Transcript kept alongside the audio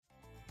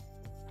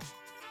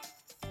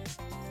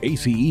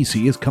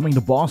ACEC is coming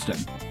to Boston.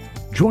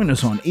 Join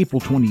us on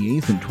April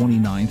 28th and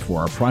 29th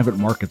for our private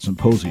market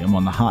symposium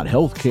on the hot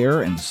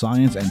healthcare and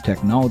science and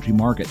technology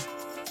market.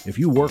 If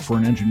you work for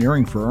an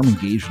engineering firm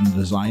engaged in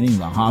designing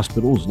the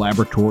hospitals,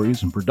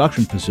 laboratories, and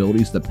production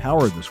facilities that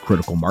power this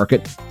critical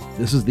market,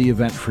 this is the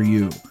event for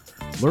you.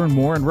 Learn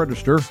more and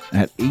register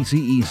at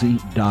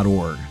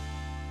acec.org.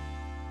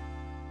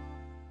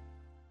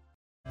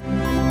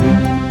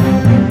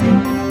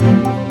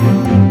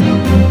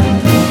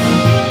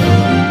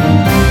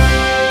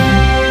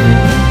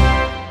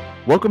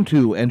 Welcome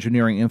to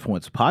Engineering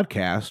Influence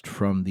podcast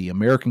from the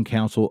American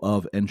Council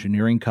of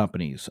Engineering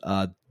Companies.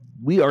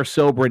 We are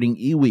celebrating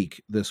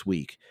eWeek this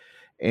week,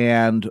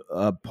 and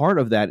part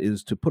of that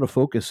is to put a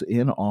focus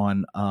in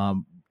on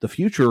the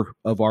future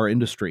of our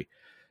industry,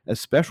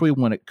 especially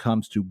when it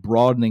comes to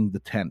broadening the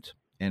tent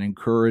and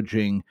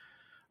encouraging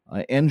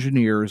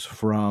engineers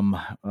from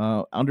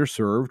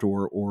underserved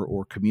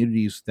or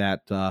communities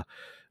that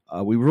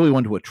we really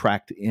want to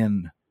attract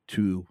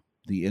into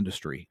the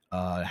industry.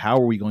 How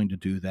are we going to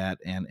do that,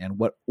 and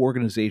what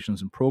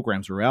organizations and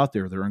programs are out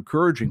there that are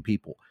encouraging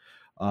people,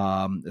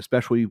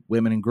 especially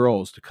women and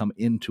girls, to come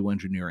into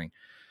engineering?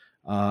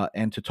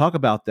 And to talk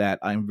about that,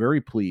 I'm very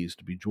pleased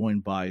to be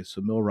joined by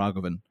Samil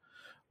Raghavan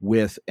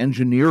with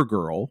Engineer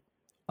Girl,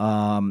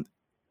 an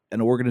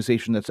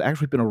organization that's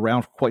actually been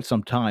around for quite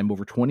some time,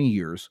 over 20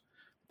 years,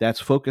 that's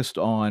focused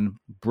on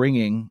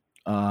bringing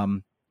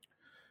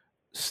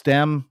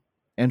STEM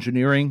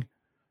engineering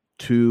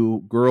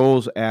to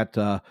girls at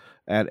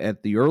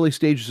the early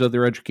stages of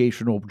their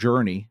educational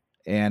journey,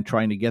 and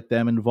trying to get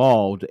them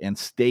involved and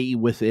stay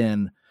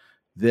within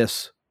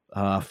this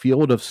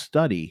field of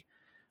study,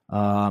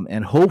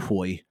 and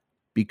hopefully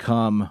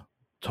become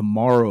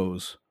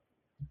tomorrow's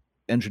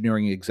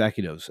engineering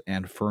executives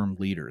and firm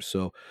leaders.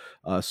 So,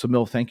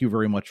 Samil, thank you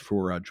very much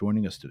for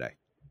joining us today.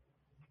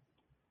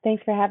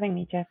 Thanks for having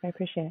me, Jeff. I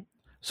appreciate it.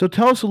 So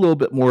tell us a little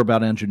bit more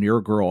about Engineer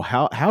Girl.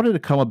 How did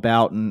it come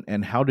about,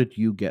 and how did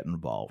you get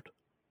involved?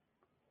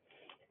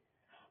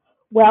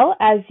 Well,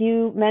 as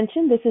you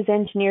mentioned, this is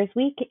Engineers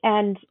Week,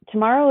 and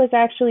tomorrow is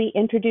actually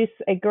Introduce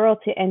a Girl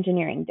to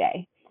Engineering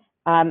Day.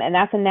 And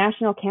that's a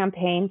national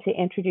campaign to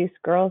introduce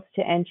girls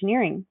to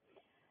engineering.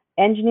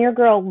 Engineer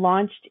Girl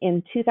launched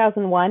in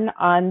 2001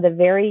 on the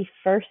very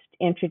first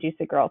Introduce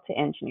a Girl to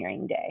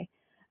Engineering Day.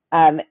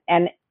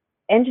 And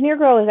Engineer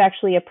Girl is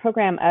actually a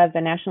program of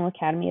the National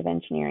Academy of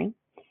Engineering.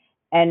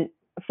 And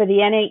for the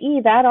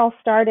NAE, that all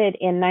started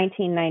in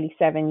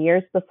 1997,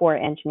 years before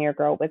Engineer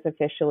Girl was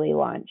officially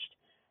launched.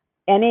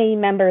 NAE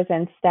members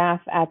and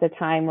staff at the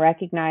time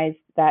recognized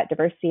that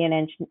diversity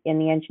in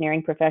the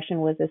engineering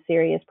profession was a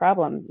serious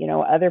problem. You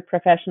know, other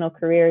professional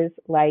careers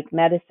like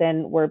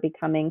medicine were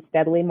becoming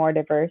steadily more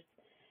diverse,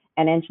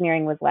 and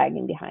engineering was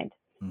lagging behind.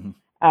 Mm-hmm.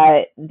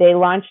 They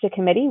launched a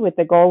committee with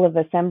the goal of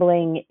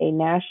assembling a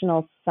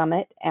national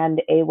summit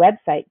and a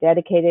website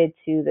dedicated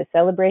to the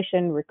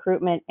celebration,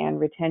 recruitment, and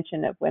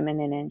retention of women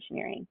in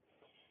engineering.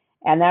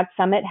 And that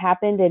summit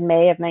happened in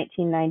May of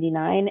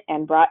 1999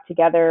 and brought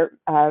together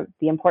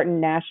the important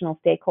national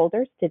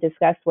stakeholders to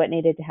discuss what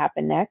needed to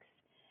happen next.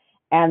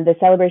 And the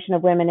Celebration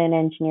of Women in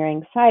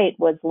Engineering site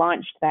was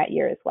launched that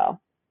year as well.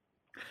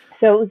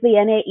 So it was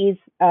the NAE's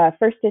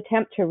first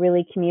attempt to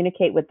really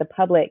communicate with the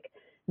public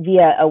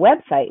via a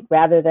website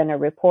rather than a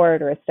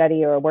report or a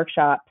study or a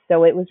workshop.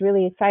 So it was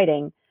really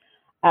exciting.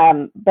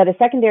 But a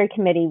secondary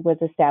committee was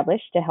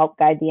established to help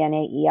guide the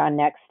NAE on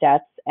next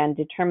steps and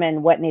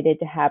determine what needed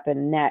to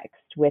happen next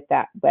with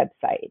that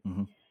website.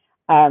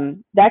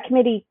 Mm-hmm. That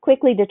committee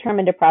quickly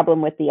determined a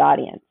problem with the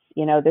audience.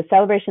 You know, the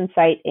celebration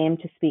site aimed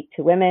to speak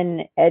to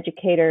women,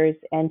 educators,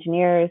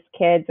 engineers,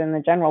 kids, and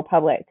the general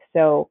public.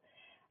 So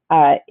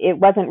it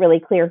wasn't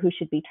really clear who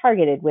should be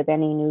targeted with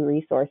any new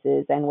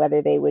resources and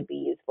whether they would be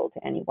useful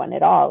to anyone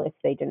at all if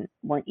they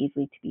weren't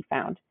easily to be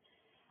found.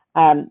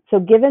 So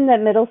given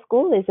that middle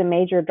school is a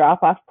major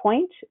drop-off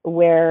point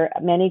where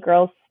many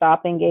girls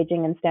stop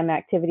engaging in STEM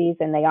activities,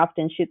 and they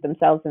often shoot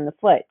themselves in the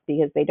foot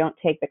because they don't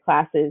take the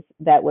classes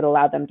that would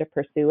allow them to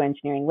pursue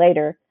engineering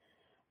later,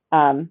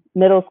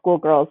 middle school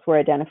girls were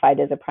identified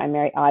as a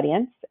primary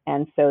audience.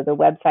 And so the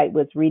website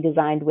was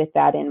redesigned with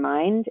that in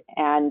mind.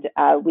 And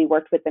we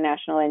worked with the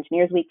National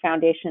Engineers Week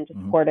Foundation to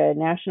support a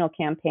national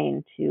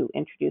campaign to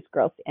introduce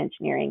girls to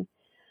engineering.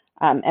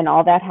 And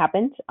all that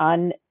happened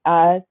on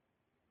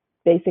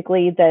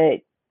basically the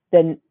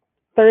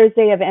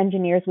Thursday of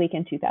Engineers Week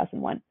in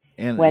 2001,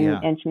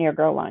 when Engineer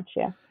Girl launched.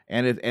 Yeah,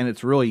 and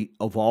it's really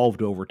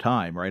evolved over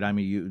time, right? I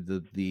mean,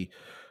 the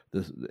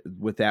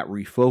with that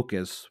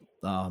refocus,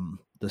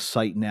 the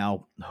site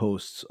now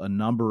hosts a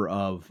number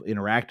of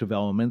interactive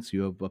elements.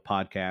 You have a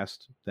podcast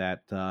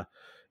that that's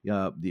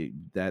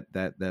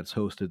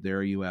hosted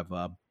there. You have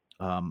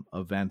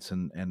events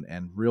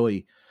and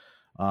really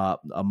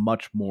a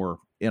much more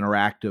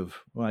interactive.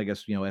 Well, I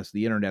guess, as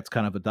the internet's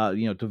kind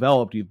of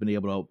developed, you've been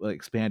able to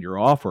expand your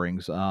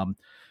offerings. And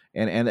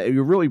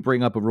you really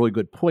bring up a really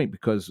good point,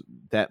 because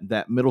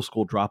that middle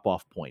school drop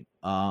off point,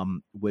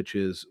 which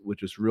is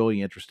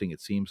really interesting.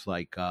 It seems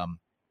like,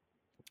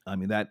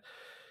 that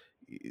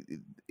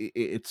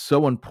it's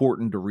so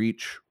important to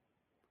reach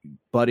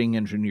budding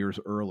engineers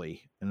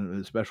early, and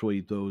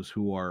especially those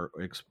who are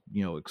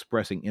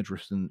expressing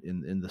interest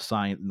in the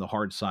science, in the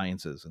hard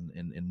sciences,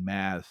 and in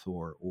math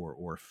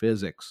or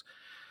physics,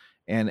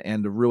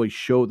 and to really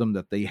show them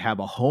that they have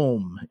a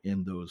home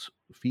in those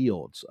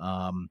fields.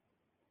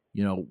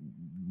 You know,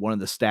 one of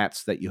the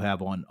stats that you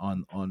have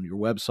on your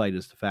website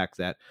is the fact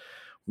that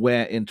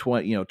when in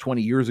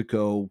 20 years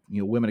ago,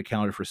 women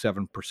accounted for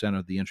 7%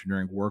 of the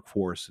engineering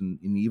workforce, and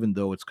even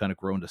though it's kind of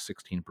grown to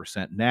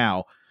 16%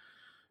 now,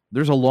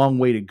 there's a long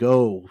way to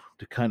go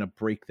to kind of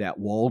break that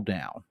wall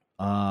down.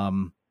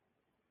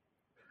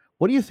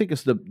 What do you think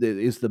is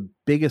the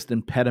biggest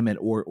impediment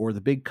or the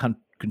big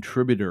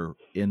contributor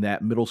in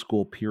that middle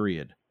school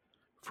period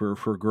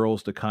for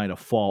girls to kind of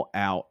fall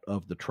out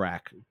of the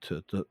track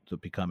to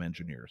become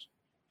engineers?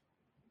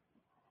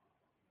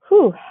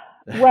 Whew.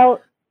 Well,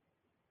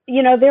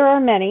 there are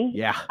many.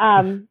 Yeah.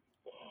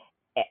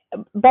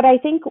 But I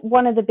think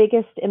one of the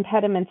biggest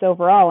impediments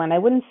overall, and I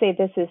wouldn't say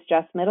this is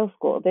just middle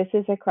school, this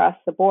is across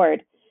the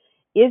board,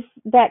 is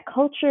that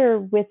culture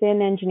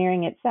within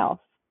engineering itself.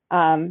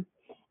 And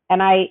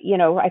I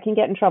can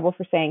get in trouble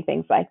for saying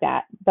things like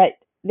that, but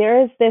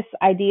there is this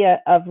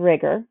idea of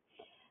rigor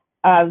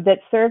that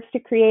serves to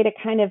create a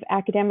kind of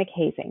academic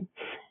hazing.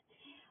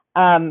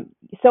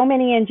 So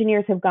many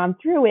engineers have gone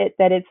through it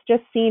that it's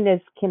just seen as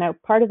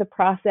part of the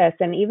process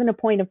and even a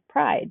point of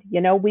pride.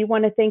 We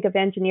want to think of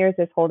engineers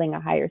as holding a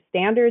higher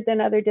standard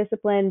than other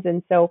disciplines,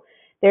 and so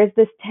there's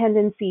this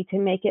tendency to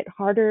make it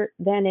harder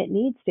than it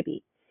needs to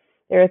be.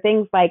 There are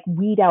things like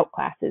weed out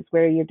classes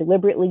where you're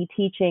deliberately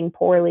teaching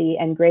poorly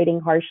and grading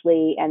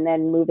harshly and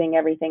then moving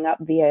everything up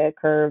via a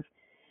curve.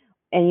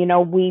 And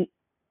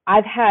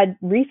I've had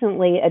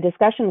recently a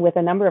discussion with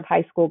a number of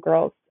high school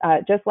girls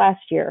just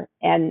last year,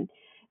 and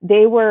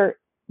they were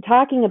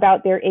talking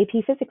about their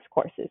AP physics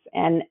courses,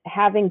 and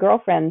having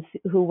girlfriends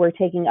who were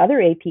taking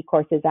other AP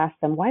courses ask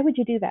them, why would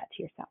you do that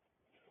to yourself?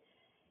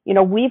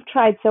 We've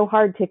tried so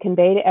hard to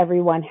convey to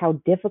everyone how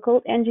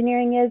difficult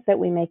engineering is that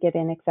we make it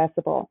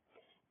inaccessible.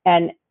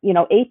 And,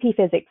 AP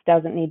physics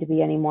doesn't need to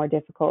be any more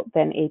difficult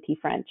than AP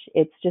French.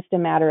 It's just a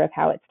matter of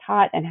how it's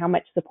taught and how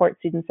much support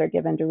students are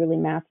given to really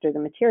master the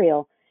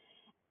material.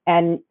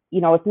 And,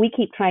 if we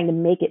keep trying to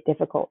make it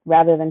difficult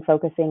rather than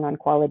focusing on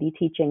quality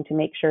teaching to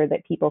make sure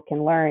that people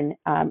can learn,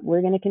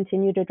 we're going to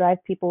continue to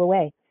drive people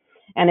away.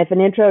 And if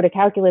an intro to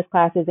calculus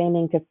class is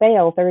aiming to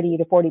fail 30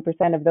 to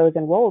 40% of those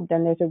enrolled,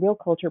 then there's a real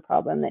culture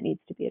problem that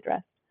needs to be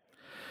addressed.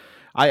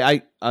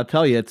 I'll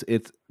tell you, it's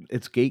it's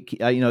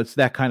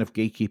that kind of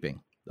gatekeeping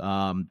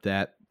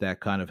that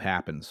kind of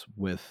happens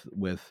with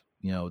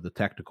the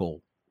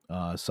technical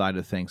side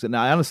of things. And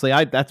honestly,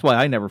 that's why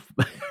I never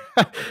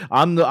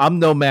I'm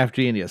no math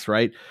genius,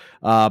 right?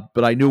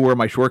 But I knew where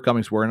my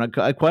shortcomings were, and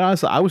quite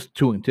honestly, I was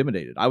too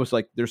intimidated. I was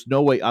like, "There's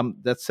no way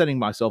that's setting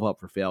myself up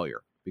for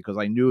failure," because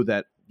I knew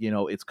that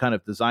it's kind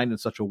of designed in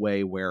such a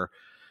way where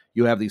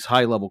you have these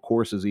high level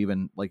courses,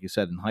 even like you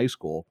said in high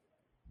school,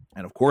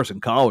 and of course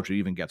in college it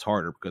even gets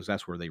harder because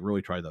that's where they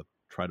really try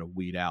to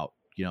weed out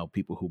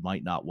people who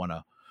might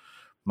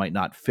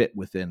not fit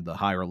within the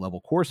higher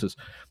level courses.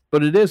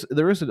 But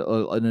there is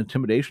an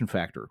intimidation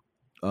factor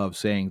of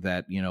saying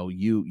that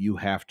you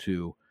have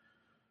to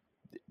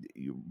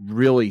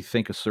really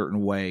think a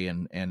certain way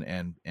and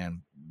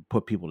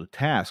put people to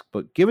task.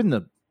 But given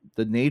the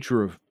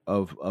nature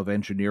of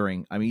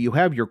engineering, I mean, you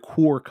have your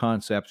core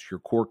concepts, your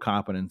core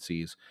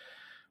competencies,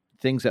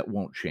 things that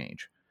won't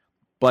change.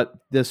 But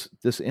this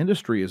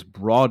industry is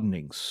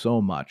broadening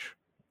so much,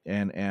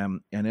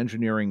 and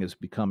engineering is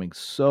becoming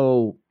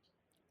so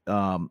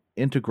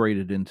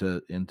integrated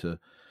into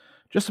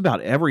just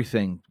about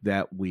everything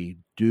that we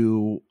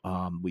do,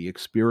 we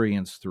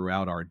experience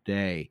throughout our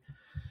day.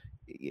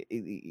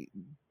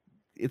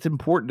 It's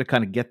important to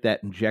kind of get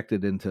that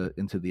injected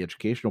into the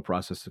educational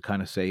process to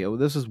kind of say, oh,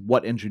 this is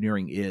what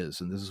engineering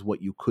is, and this is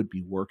what you could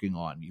be working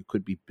on. You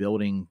could be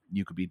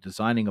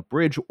designing a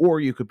bridge,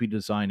 or you could be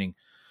designing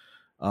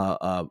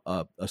a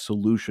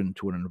solution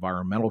to an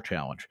environmental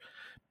challenge.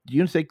 Do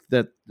you think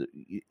that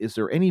is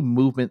there any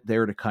movement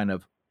there to kind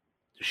of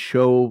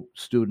show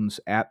students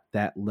at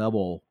that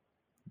level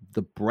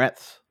the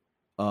breadth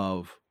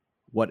of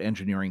what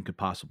engineering could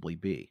possibly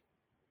be?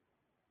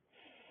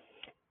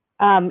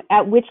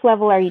 At which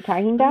level are you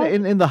talking about?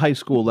 In the high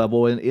school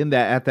level, and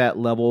at that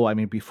level, I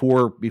mean,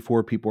 before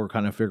people are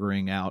kind of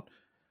figuring out,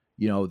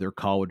 their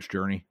college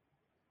journey.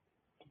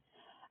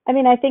 I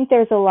mean, I think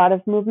there's a lot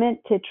of movement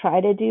to try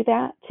to do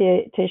that,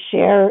 to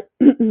share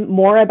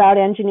more about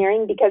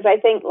engineering, because I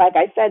think, like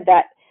I said,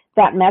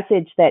 that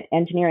message that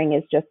engineering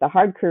is just a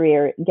hard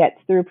career gets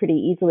through pretty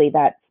easily.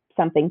 That's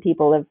something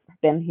people have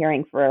been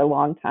hearing for a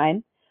long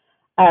time.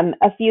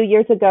 A few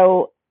years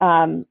ago,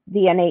 the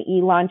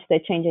NAE launched the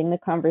Changing the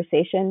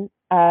Conversation.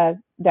 That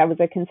was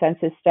a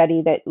consensus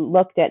study that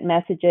looked at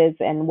messages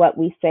and what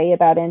we say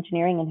about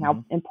engineering and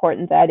how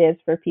important that is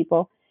for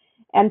people.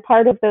 And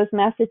part of those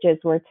messages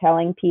were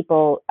telling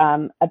people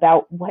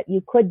about what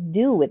you could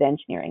do with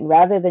engineering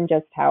rather than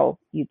just how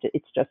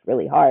it's just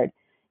really hard.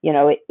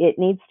 it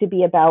needs to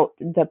be about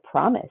the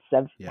promise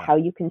of Yeah. how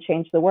you can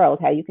change the world,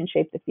 how you can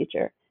shape the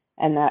future.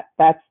 And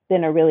that's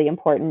been a really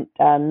important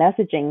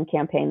messaging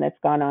campaign that's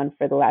gone on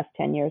for the last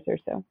 10 years or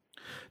so.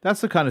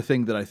 That's the kind of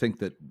thing that I think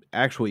that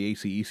actually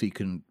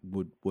ACEC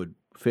would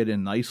fit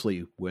in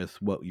nicely with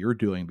what you're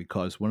doing,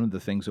 because one of the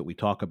things that we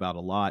talk about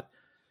a lot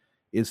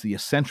is the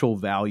essential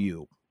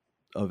value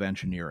of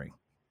engineering.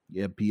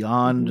 Yeah,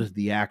 beyond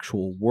the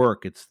actual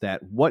work, it's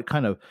that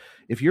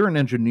if you're an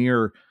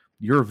engineer,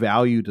 your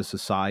value to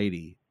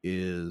society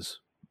is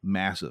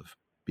massive,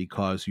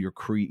 because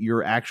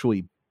you're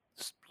actually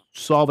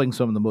solving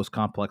some of the most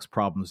complex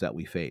problems that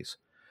we face,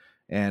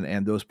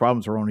 and those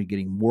problems are only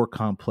getting more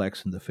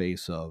complex in the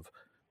face of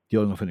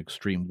dealing with an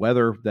extreme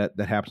weather that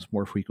happens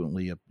more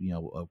frequently, of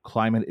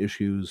climate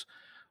issues,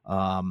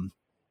 um,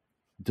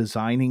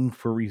 designing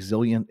for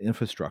resilient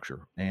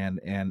infrastructure, and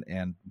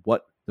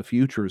what the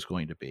future is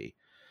going to be.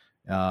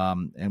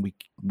 And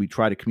we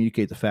try to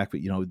communicate the fact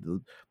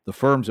that the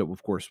firms that,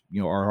 of course,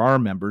 are our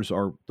members,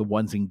 are the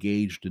ones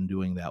engaged in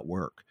doing that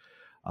work.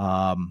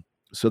 Um,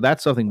 so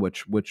that's something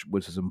which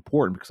is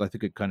important, because I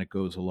think it kind of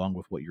goes along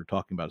with what you're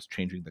talking about, is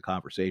changing the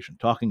conversation,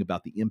 talking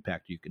about the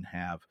impact you can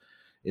have,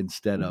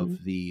 instead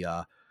of the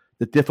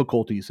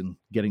difficulties in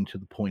getting to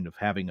the point of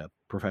having a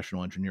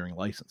professional engineering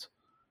license.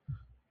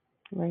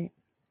 Right.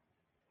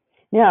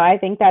 No, I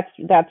think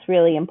that's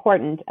really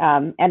important.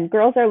 And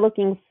girls are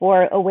looking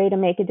for a way to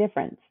make a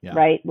difference,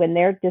 right? When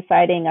they're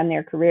deciding on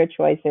their career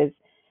choices,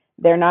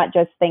 they're not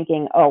just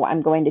thinking, "Oh,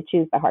 I'm going to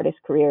choose the hardest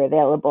career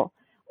available,"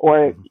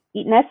 or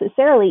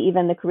necessarily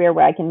even the career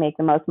where I can make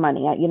the most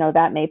money.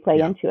 That may play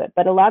into it,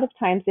 but a lot of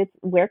times it's,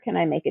 where can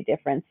I make a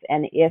difference?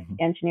 And if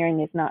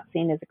engineering is not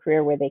seen as a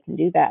career where they can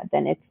do that,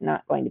 then it's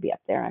not going to be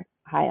up there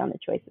high on the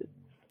choices.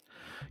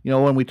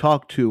 When we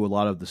talk to a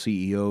lot of the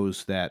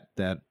CEOs that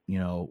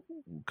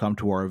come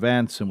to our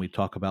events, and we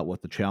talk about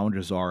what the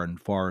challenges are as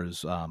far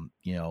as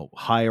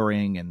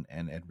hiring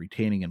and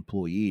retaining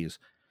employees,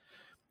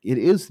 it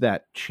is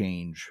that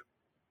change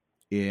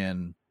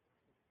in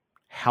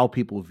how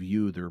people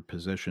view their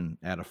position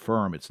at a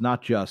firm. It's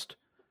not just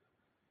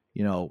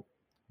the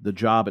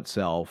job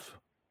itself,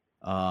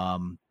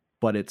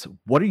 but it's,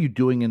 what are you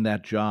doing in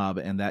that job?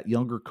 And that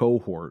younger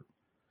cohort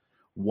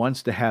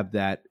wants to have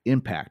that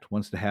impact,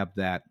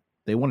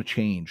 they want to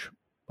change,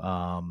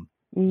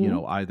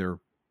 either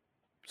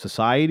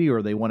society,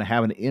 or they want to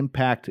have an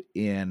impact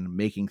in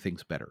making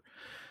things better.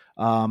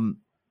 How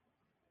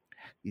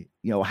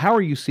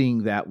are you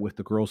seeing that with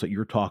the girls that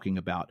you're talking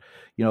about?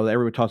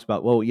 Everybody talks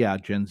about, well, yeah,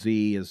 Gen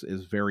Z is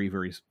very,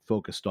 very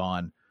focused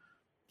on,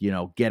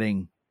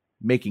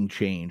 making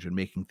change and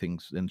making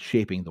things and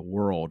shaping the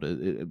world.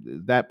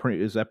 Is that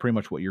pretty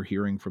much what you're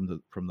hearing from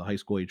the high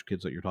school age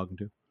kids that you're talking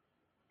to?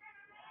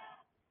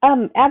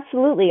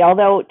 Absolutely.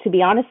 Although, to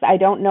be honest, I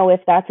don't know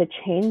if that's a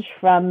change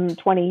from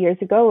 20 years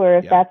ago, or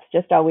if that's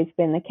just always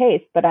been the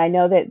case. But I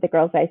know that the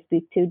girls I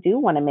speak to do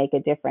want to make a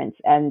difference,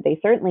 and they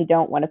certainly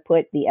don't want to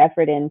put the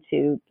effort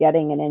into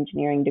getting an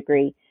engineering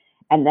degree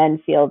and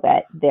then feel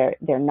that they're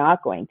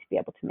not going to be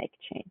able to make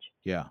a change.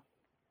 Yeah.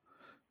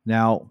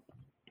 Now,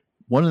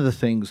 one of the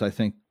things I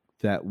think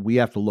that we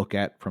have to look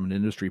at from an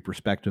industry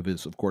perspective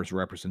is, of course,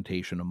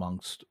 representation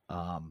amongst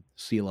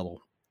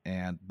C-level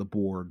and the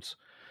boards.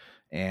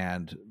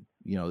 And,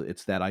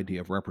 it's that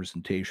idea of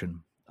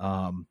representation.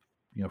 For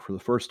the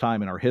first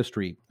time in our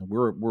history,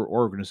 our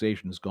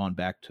organization has gone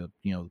back to,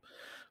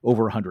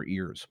 over 100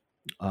 years.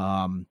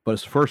 But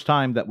it's the first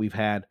time that we've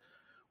had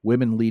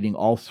women leading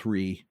all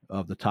three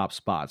of the top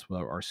spots.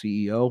 Our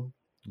CEO,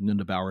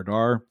 Linda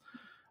Bauer-Dar.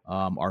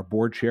 Our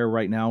board chair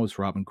right now is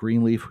Robin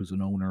Greenleaf, who's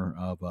an owner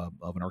of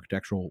an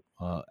architectural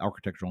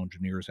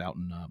engineers out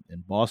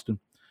in Boston.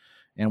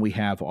 And we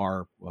have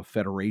our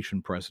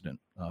federation president,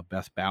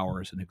 Beth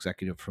Bowers, an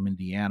executive from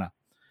Indiana.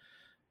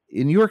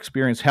 In your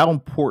experience, how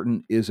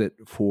important is it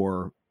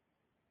for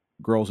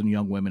girls and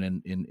young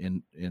women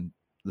in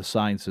the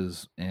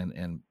sciences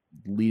and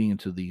leading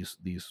into these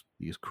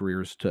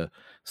careers to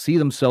see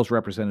themselves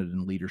represented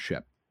in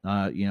leadership?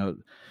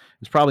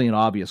 It's probably an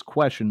obvious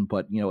question,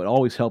 but it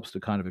always helps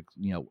to kind of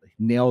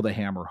nail the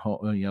hammer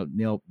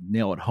home,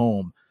 nail it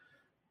home.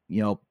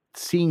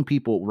 Seeing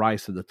people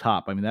rise to the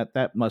top. I mean,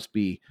 that must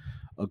be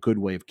a good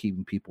way of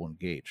keeping people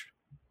engaged.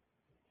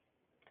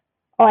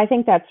 Oh, I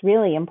think that's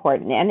really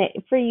important. And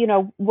for,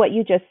 what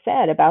you just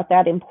said about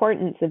that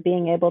importance of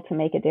being able to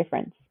make a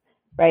difference,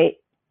 right?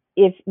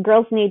 If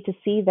girls need to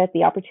see that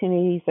the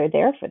opportunities are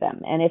there for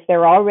them, and if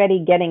they're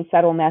already getting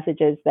subtle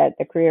messages that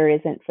the career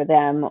isn't for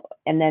them,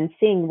 and then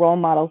seeing role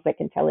models that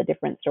can tell a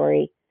different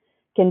story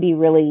can be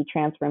really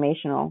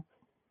transformational.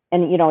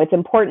 And, it's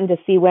important to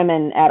see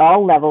women at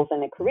all levels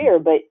in a career,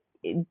 but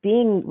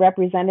being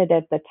represented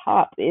at the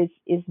top is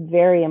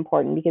very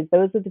important, because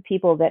those are the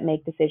people that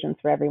make decisions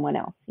for everyone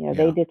else.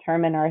 They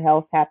determine our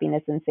health,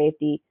 happiness, and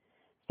safety.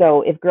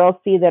 So if girls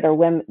see that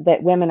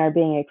women are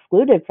being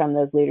excluded from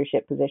those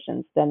leadership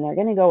positions, then they're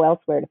going to go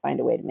elsewhere to find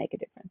a way to make a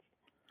difference.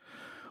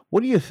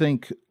 What do you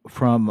think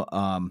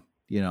from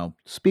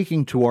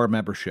speaking to our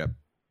membership,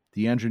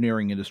 the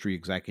engineering industry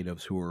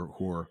executives who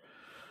are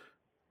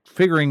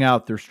figuring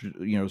out their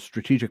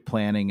strategic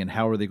planning and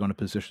how are they going to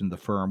position the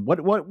firm.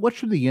 What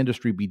should the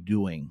industry be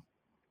doing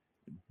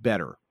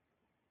better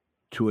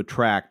to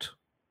attract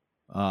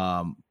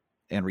and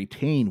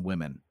retain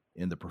women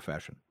in the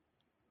profession?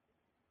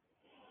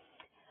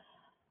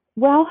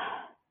 Well,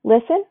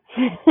 listen,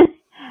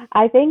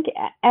 I think,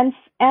 and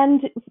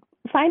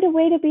find a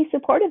way to be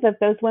supportive of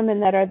those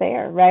women that are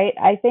there, right?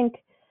 I think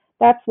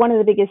that's one of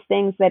the biggest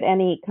things that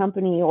any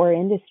company or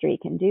industry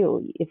can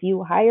do. If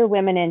you hire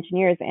women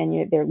engineers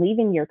and they're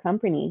leaving your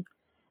company,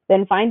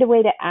 then find a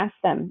way to ask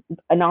them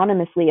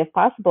anonymously, if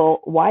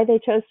possible, why they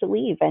chose to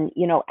leave. And,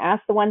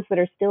 ask the ones that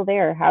are still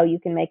there how you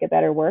can make a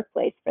better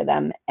workplace for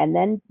them. And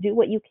then do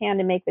what you can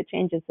to make the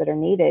changes that are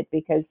needed,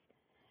 because,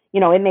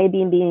 it may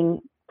be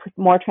being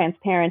more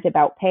transparent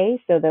about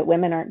pay so that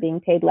women aren't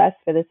being paid less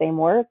for the same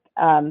work.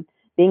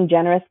 Being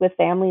generous with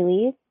family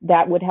leave,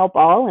 that would help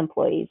all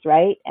employees,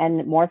 right?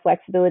 And more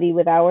flexibility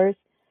with hours.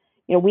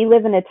 We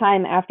live in a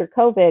time after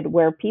COVID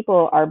where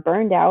people are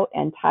burned out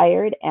and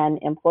tired, and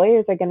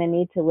employers are going to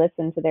need to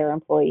listen to their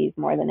employees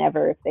more than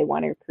ever if they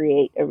want to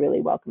create a really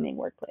welcoming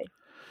workplace.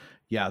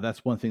 Yeah,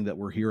 that's one thing that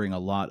we're hearing a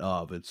lot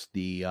of. It's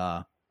the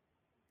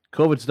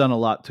COVID's done a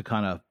lot to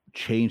kind of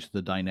change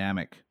the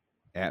dynamic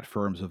at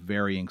firms of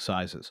varying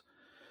sizes,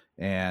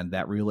 and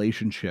that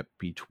relationship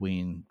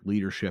between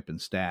leadership and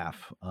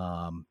staff.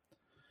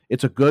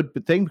 It's a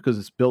good thing because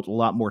it's built a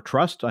lot more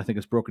trust. I think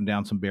it's broken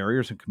down some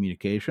barriers in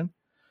communication.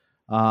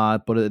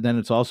 But then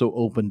it's also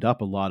opened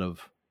up a lot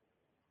of,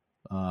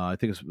 I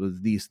think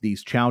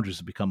these challenges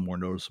have become more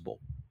noticeable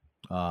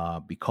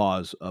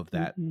because of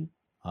that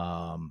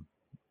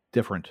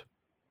different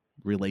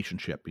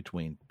relationship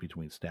between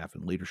staff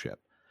and leadership.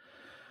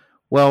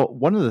 Well,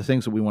 one of the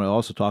things that we want to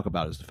also talk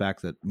about is the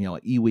fact that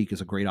eWeek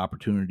is a great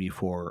opportunity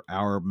for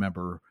our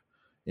member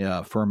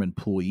firm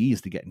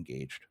employees to get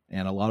engaged,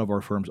 and a lot of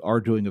our firms are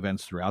doing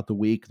events throughout the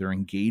week. They're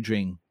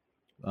engaging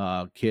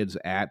kids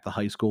at the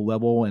high school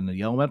level and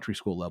the elementary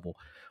school level,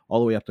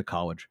 all the way up to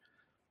college.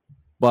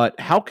 But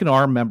how can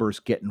our members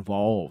get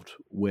involved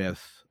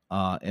with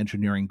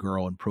Engineering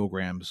Girl and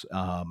programs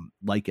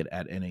like it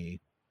at NAE?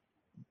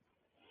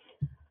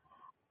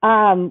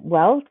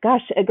 Well,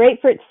 gosh, a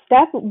great first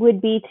step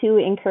would be to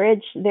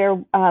encourage their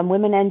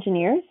women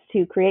engineers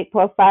to create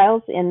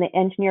profiles in the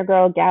Engineer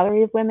Girl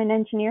Gallery of Women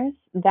Engineers.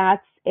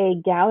 That's a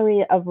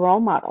gallery of role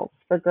models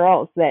for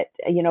girls that,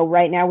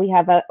 right now we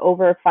have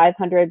over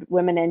 500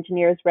 women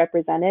engineers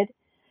represented.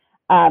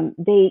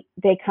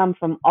 They come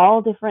from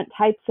all different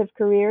types of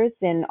careers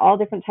in all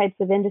different types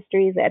of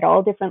industries at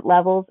all different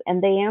levels,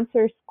 and they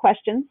answer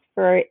questions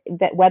for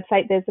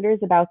website visitors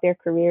about their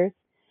careers.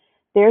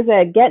 There's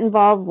a get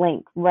involved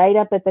link right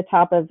up at the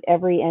top of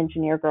every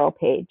Engineer Girl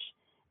page.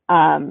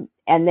 And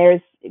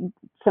there's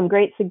some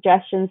great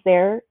suggestions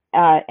there.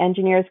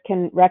 Engineers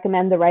can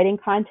recommend the writing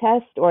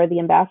contest or the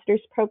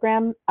ambassadors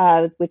program,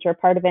 which are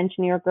part of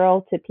Engineer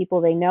Girl, to people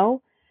they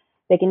know.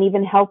 They can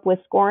even help with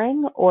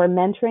scoring or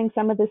mentoring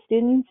some of the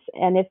students.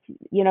 And if,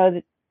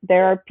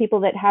 there are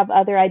people that have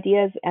other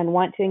ideas and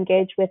want to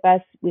engage with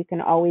us, we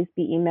can always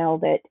be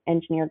emailed at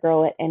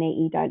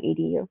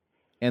engineergirl@nae.edu.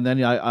 And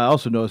then I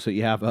also noticed that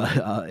you have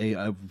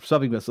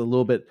something that's a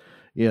little bit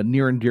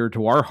near and dear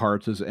to our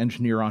hearts as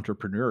engineer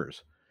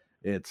entrepreneurs.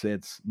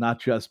 It's not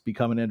just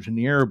become an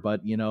engineer,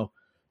 but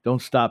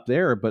don't stop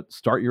there, but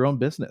start your own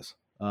business.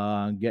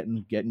 Get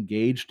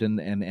engaged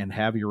and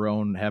have your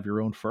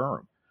own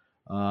firm.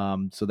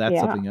 So that's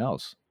something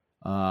else.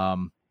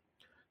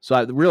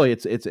 So really,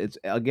 it's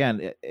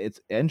again,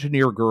 it's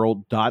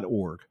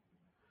engineergirl.org.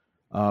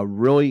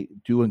 Really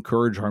do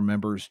encourage our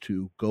members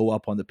to go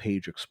up on the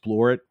page,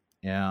 explore it,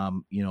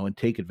 and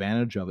take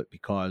advantage of it,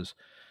 because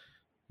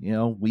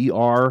we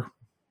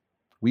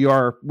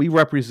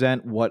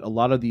represent what a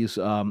lot of these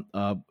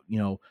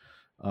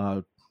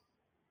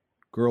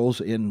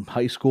girls in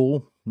high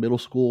school, middle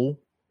school,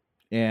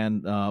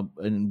 and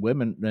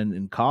women and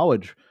in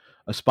college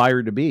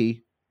aspire to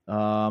be.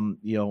 And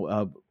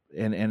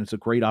it's a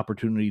great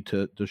opportunity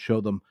to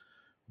show them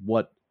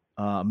what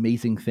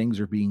amazing things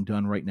are being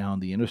done right now in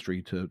the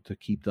industry to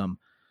keep them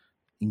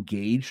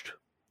engaged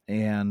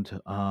and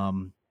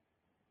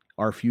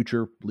our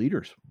future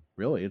leaders.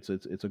 Really, it's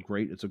a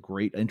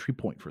great entry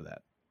point for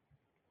that.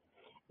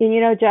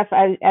 And Jeff,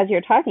 as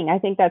you're talking, I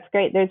think that's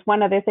great. There's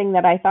one other thing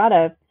that I thought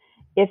of.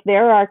 If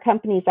there are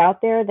companies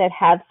out there that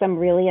have some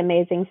really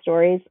amazing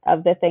stories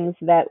of the things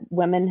that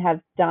women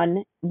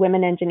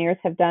engineers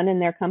have done in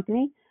their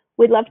company,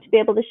 we'd love to be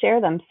able to share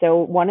them. So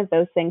one of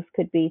those things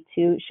could be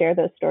to share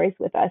those stories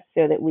with us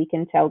so that we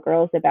can tell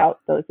girls about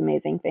those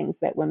amazing things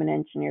that women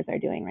engineers are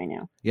doing right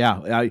now. Yeah,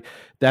 I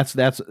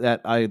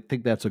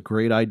think that's a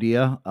great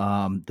idea.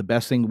 The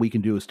best thing we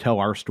can do is tell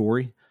our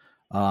story,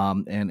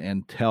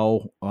 and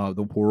tell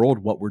the world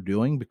what we're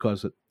doing,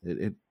 because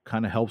it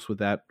kind of helps with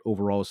that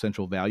overall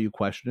essential value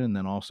question, and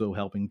then also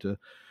helping to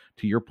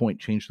your point,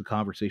 change the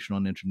conversation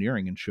on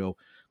engineering and show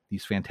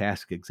these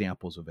fantastic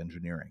examples of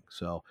engineering.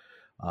 So,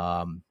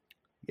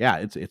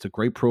 it's a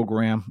great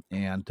program,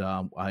 and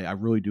I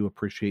really do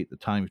appreciate the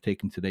time you've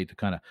taken today to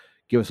kind of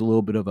give us a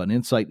little bit of an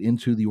insight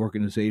into the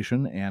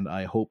organization. And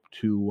I hope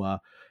to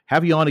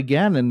have you on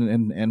again,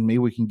 and maybe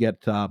we can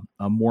get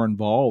more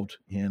involved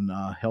in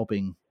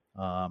helping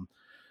you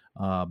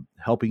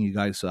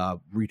guys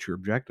reach your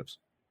objectives.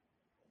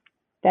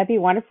 That'd be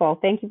wonderful.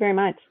 Thank you very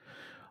much.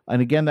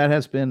 And again, that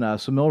has been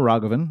Samil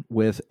Raghavan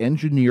with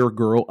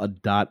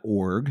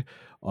engineergirl.org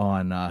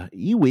on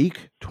eWeek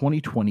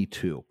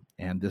 2022.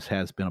 And this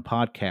has been a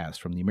podcast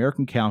from the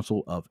American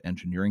Council of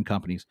Engineering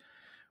Companies.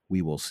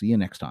 We will see you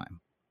next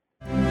time.